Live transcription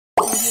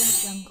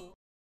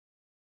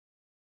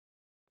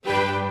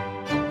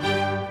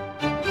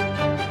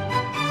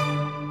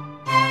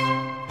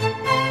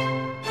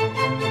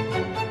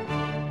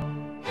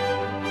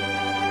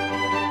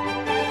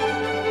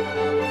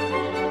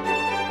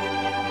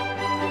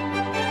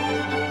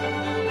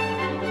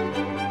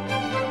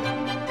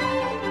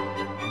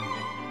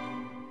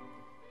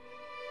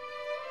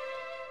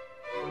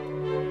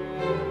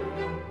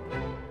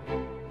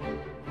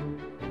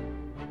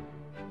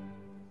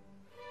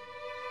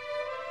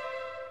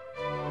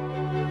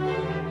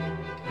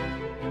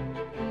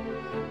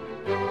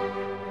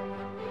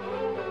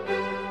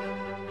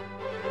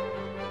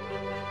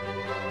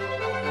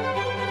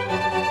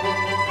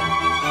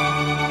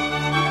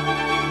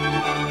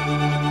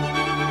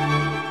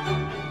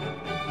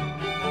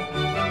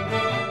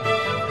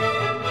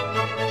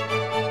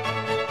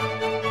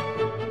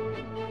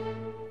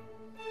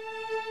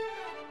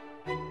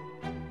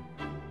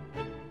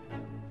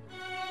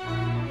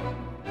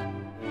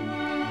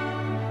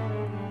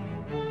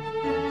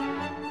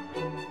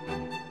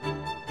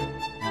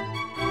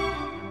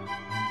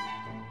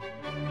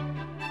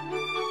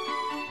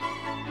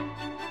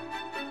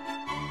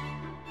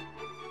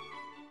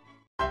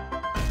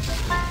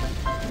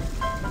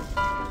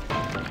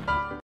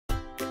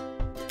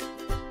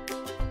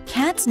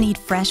Cats need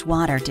fresh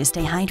water to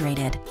stay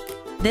hydrated.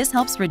 This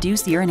helps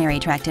reduce urinary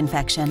tract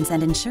infections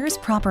and ensures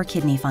proper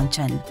kidney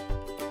function.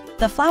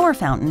 The flower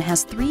fountain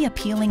has 3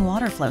 appealing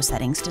water flow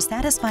settings to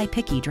satisfy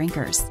picky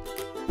drinkers,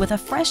 with a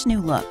fresh new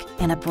look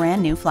and a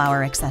brand new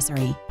flower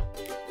accessory.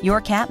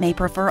 Your cat may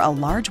prefer a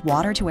large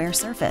water-to-air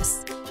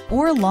surface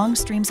or long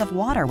streams of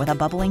water with a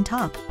bubbling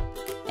top.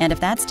 And if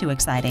that's too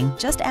exciting,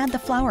 just add the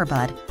flower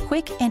bud,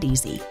 quick and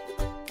easy.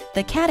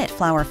 The Catit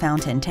flower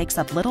fountain takes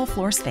up little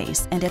floor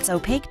space, and its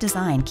opaque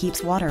design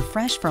keeps water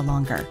fresh for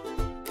longer.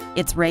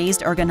 Its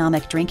raised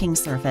ergonomic drinking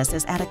surface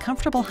is at a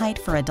comfortable height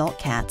for adult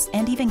cats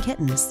and even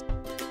kittens.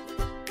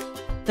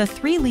 The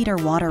 3-liter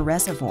water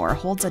reservoir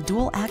holds a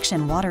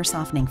dual-action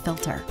water-softening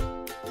filter.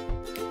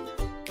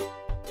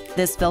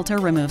 This filter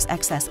removes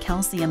excess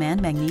calcium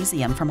and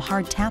magnesium from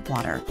hard tap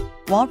water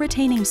while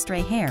retaining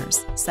stray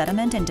hairs,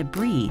 sediment, and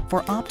debris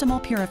for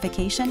optimal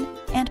purification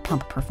and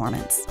pump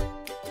performance.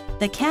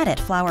 The Catit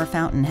flower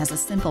fountain has a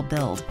simple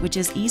build, which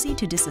is easy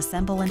to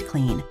disassemble and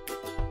clean.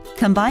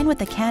 Combine with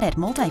the Catit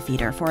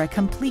multi-feeder for a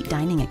complete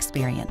dining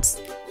experience.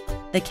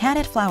 The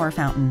Catit flower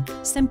fountain,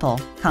 simple,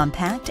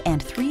 compact,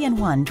 and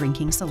 3-in-1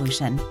 drinking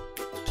solution.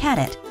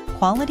 Catit,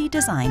 quality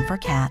design for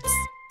cats.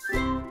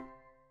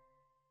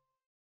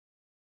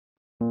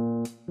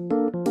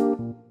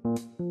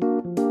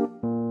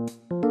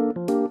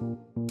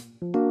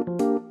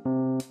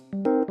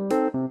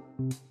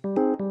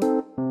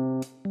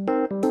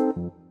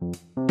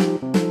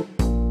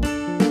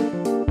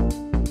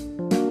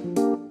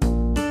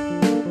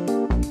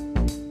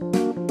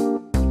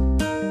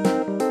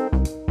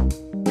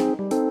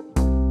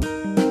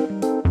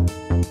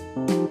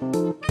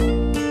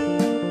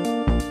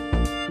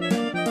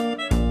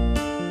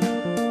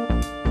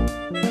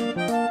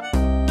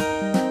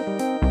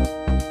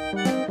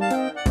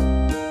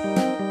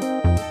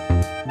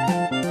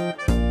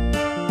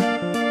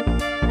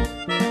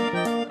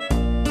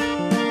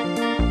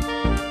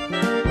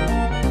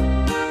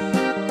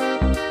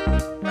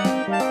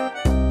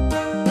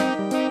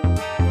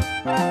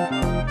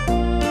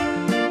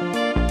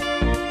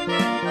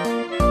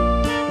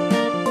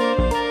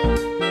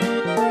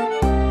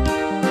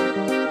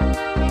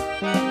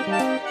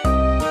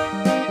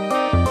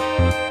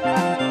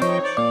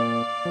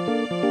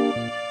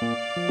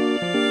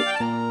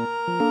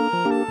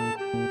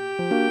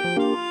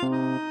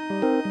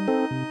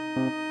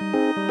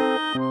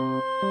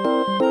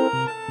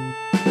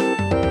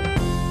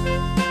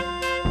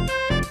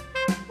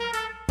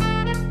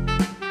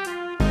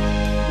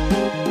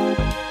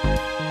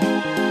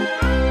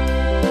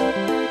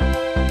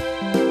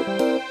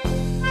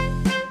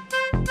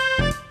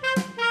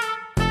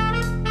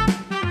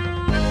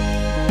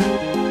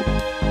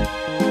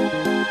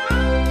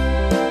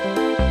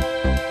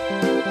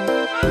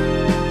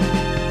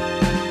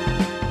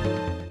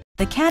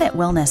 The Catit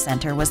Wellness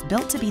Center was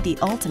built to be the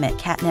ultimate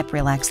catnip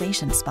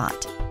relaxation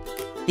spot.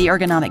 The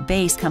ergonomic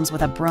base comes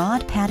with a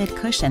broad, padded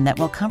cushion that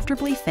will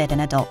comfortably fit an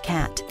adult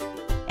cat.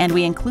 And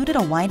we included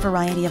a wide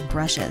variety of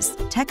brushes,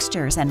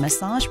 textures, and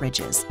massage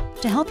ridges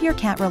to help your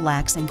cat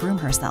relax and groom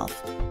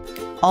herself.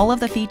 All of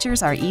the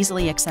features are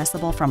easily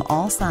accessible from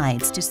all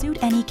sides to suit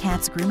any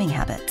cat's grooming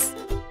habits.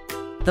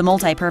 The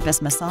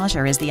multi-purpose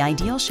massager is the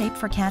ideal shape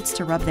for cats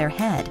to rub their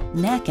head,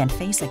 neck, and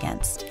face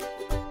against.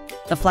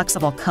 The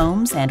flexible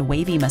combs and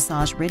wavy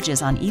massage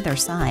ridges on either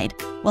side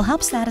will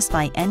help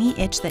satisfy any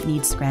itch that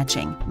needs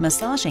scratching,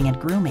 massaging, and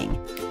grooming,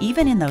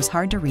 even in those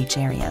hard-to-reach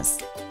areas.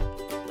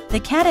 The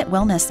Catit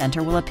Wellness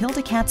Center will appeal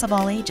to cats of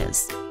all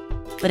ages.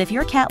 But if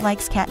your cat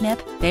likes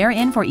catnip, they're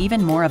in for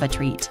even more of a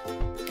treat.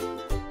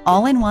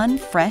 All-in-one,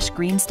 fresh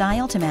green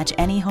style to match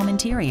any home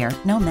interior,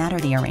 no matter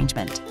the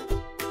arrangement.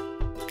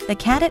 The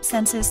Catit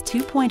Senses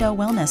 2.0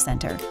 Wellness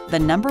Center, the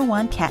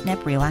 #1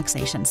 catnip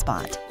relaxation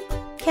spot.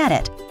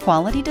 Catit,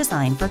 quality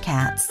design for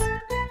cats.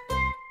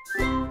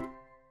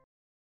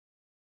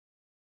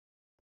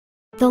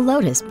 The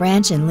Lotus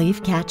branch and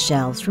leaf cat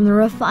shelves from the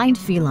refined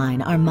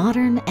feline are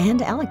modern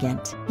and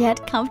elegant,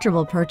 yet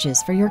comfortable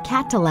purchase for your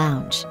cat to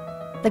lounge.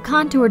 The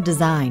contoured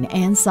design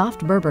and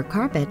soft Berber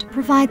carpet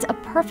provides a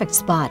perfect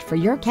spot for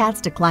your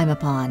cats to climb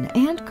upon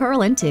and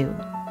curl into.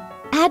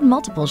 Add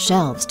multiple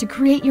shelves to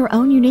create your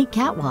own unique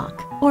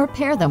catwalk, or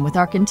pair them with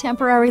our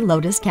contemporary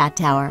Lotus Cat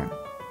Tower.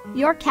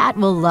 Your cat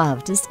will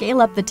love to scale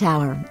up the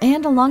tower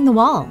and along the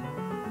wall.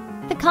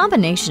 The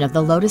combination of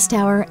the Lotus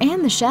Tower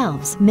and the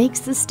shelves makes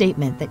the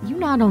statement that you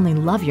not only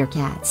love your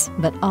cats,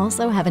 but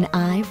also have an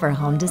eye for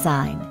home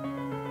design.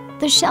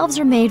 The shelves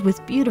are made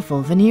with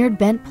beautiful veneered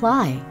bent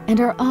ply and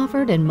are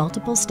offered in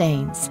multiple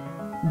stains.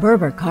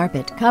 Berber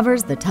carpet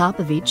covers the top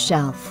of each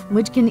shelf,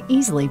 which can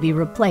easily be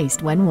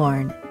replaced when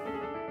worn.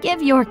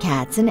 Give your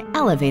cats an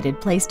elevated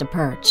place to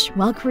perch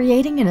while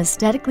creating an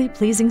aesthetically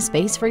pleasing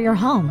space for your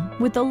home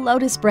with the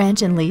Lotus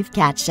branch and leaf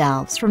cat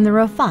shelves from the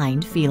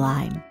refined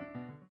feline.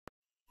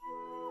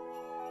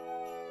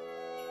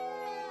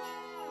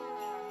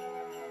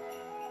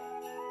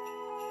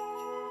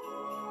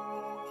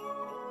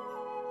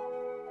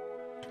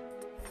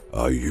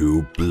 Are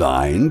you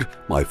blind?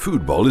 My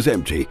food bowl is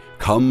empty.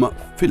 Come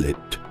fill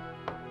it.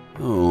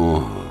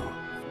 Oh,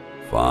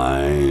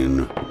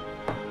 fine.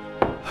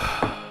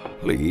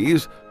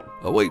 Please.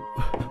 Oh, wait,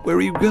 where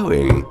are you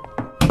going?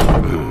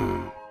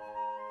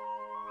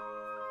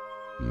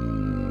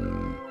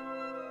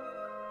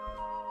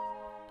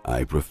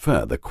 I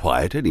prefer the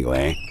quiet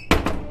anyway.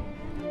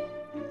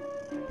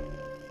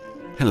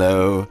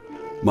 Hello.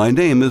 My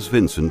name is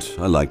Vincent.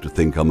 I like to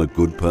think I'm a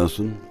good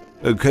person.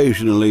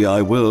 Occasionally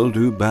I will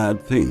do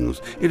bad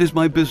things. It is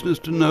my business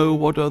to know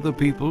what other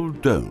people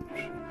don't.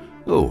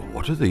 Oh,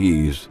 what are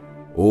these?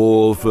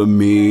 All for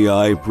me,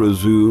 I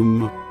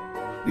presume.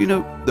 You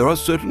know, there are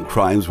certain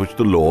crimes which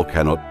the law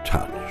cannot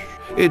touch.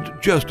 It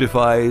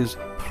justifies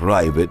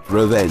private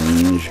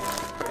revenge.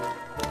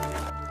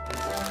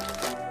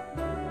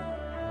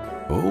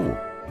 Oh.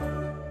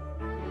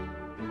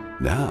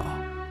 Now,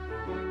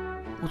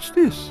 what's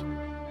this?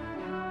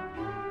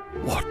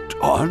 What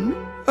on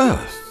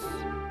earth?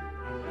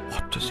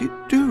 What does it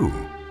do?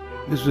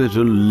 Is it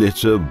a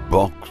litter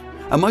box?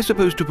 Am I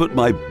supposed to put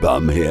my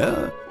bum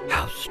here?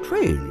 How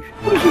strange.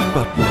 What is this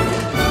button?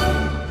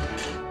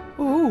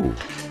 Oh.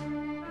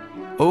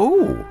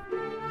 Oh.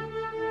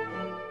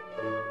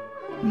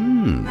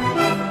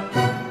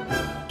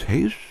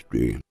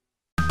 Tasty.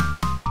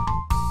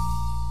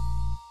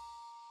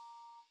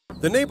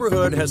 The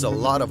neighborhood has a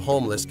lot of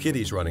homeless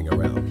kitties running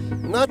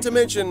around, not to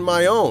mention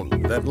my own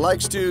that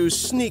likes to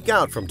sneak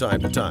out from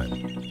time to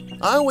time.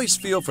 I always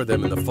feel for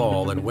them in the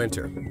fall and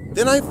winter.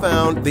 Then I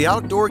found the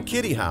Outdoor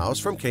Kitty House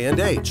from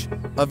K&H.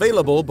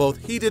 Available both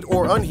heated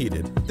or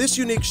unheated, this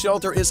unique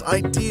shelter is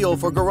ideal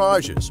for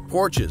garages,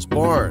 porches,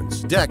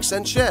 barns, decks,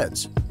 and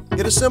sheds.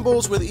 It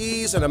assembles with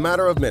ease in a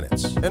matter of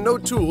minutes, and no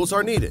tools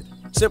are needed.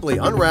 Simply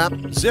unwrap,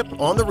 zip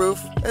on the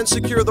roof, and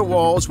secure the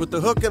walls with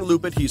the hook and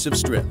loop adhesive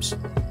strips.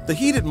 The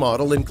heated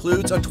model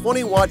includes a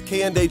 20-watt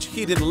K&H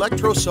heated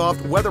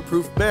ElectroSoft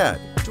weatherproof bed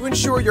to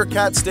ensure your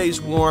cat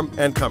stays warm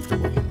and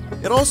comfortable.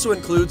 It also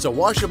includes a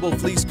washable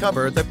fleece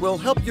cover that will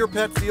help your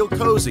pet feel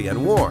cozy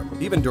and warm,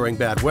 even during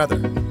bad weather.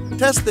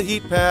 Test the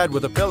heat pad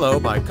with a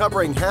pillow by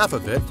covering half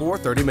of it for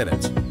 30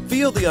 minutes.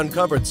 Feel the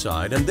uncovered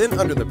side and then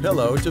under the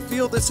pillow to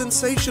feel the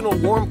sensational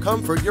warm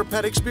comfort your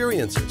pet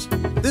experiences.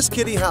 This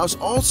kitty house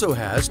also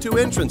has 2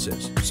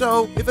 entrances,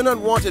 so if an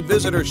unwanted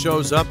visitor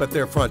shows up at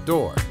their front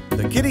door,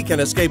 the kitty can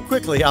escape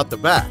quickly out the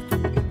back.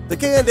 The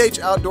K&H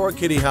Outdoor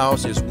Kitty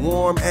House is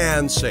warm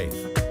and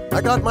safe. I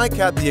got my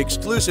cat the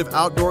exclusive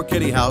Outdoor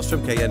Kitty House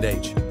from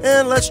K&H.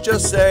 And let's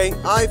just say,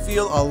 I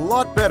feel a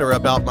lot better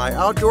about my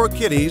outdoor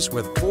kitties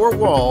with 4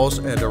 walls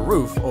and a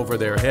roof over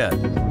their head.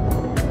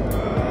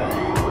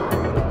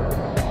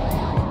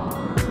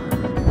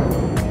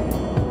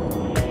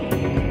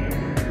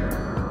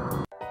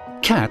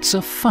 Cats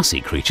are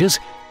fussy creatures,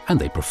 and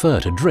they prefer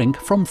to drink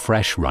from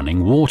fresh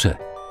running water.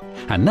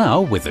 And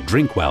now, with the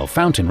Drinkwell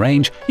fountain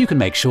range, you can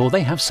make sure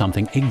they have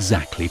something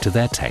exactly to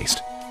their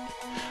taste.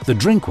 The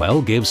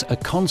Drinkwell gives a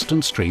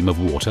constant stream of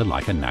water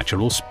like a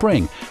natural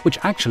spring, which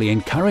actually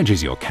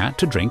encourages your cat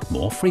to drink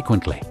more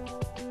frequently.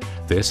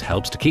 This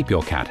helps to keep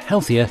your cat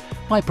healthier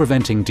by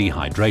preventing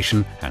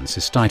dehydration and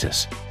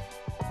cystitis.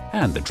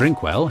 And the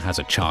Drinkwell has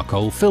a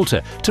charcoal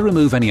filter to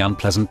remove any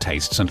unpleasant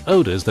tastes and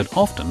odors that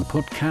often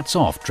put cats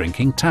off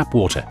drinking tap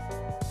water.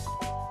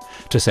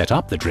 To set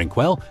up the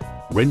Drinkwell,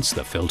 rinse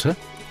the filter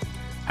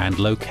and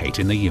locate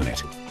in the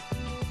unit.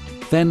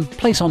 Then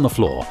place on the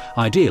floor,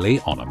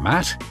 ideally on a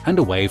mat and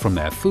away from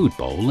their food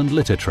bowl and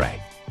litter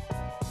tray.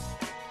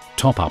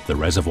 Top up the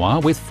reservoir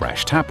with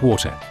fresh tap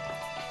water.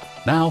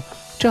 Now,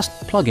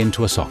 just plug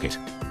into a socket.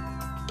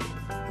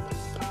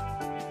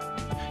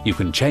 You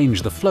can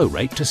change the flow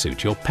rate to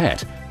suit your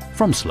pet,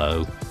 from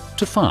slow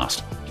to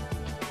fast.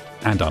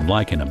 And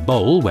unlike in a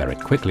bowl where it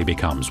quickly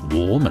becomes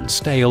warm and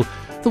stale,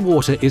 the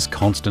water is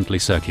constantly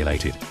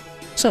circulated.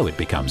 So it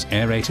becomes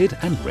aerated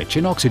and rich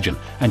in oxygen,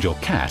 and your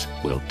cat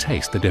will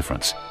taste the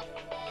difference.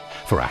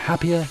 For a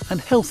happier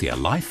and healthier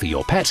life for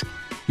your pet,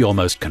 Your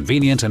most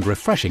convenient and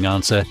refreshing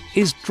answer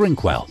is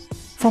Drinkwell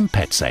from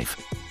PetSafe.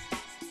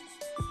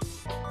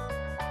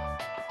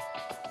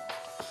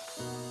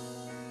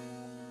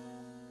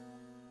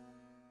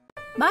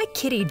 My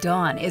kitty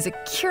Dawn is a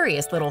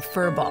curious little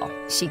furball.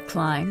 She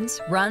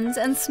climbs, runs,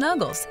 and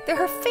snuggles. They're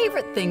her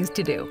favorite things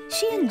to do.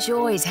 She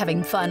enjoys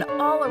having fun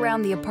all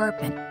around the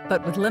apartment,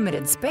 but with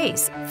limited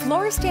space,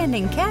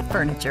 floor-standing cat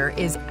furniture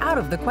is out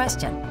of the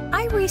question.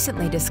 I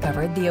recently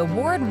discovered the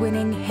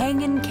award-winning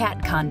Hangin'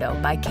 Cat Condo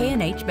by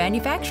K&H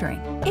Manufacturing.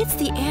 It's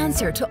the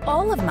answer to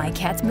all of my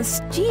cat's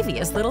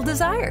mischievous little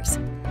desires.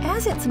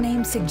 As its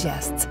name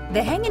suggests,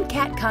 the Hangin'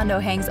 Cat Condo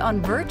hangs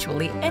on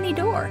virtually any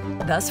door,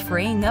 thus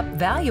freeing up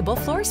valuable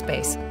floor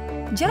space.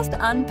 Just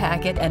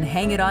unpack it and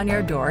hang it on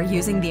your door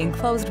using the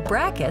enclosed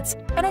brackets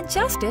and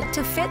adjust it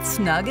to fit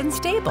snug and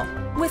stable.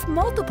 With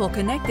multiple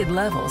connected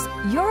levels,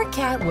 your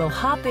cat will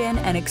hop in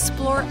and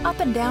explore up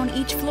and down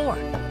each floor,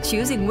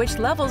 choosing which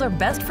levels are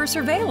best for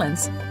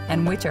surveillance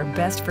and which are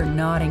best for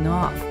nodding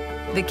off.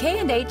 The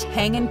K&H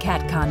Hangin'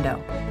 Cat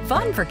Condo.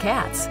 Fun for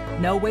cats,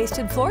 no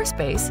wasted floor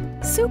space,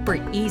 super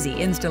easy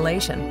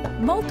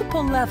installation,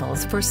 multiple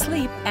levels for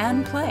sleep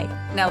and play.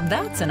 Now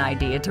that's an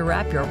idea to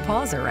wrap your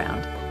paws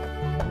around.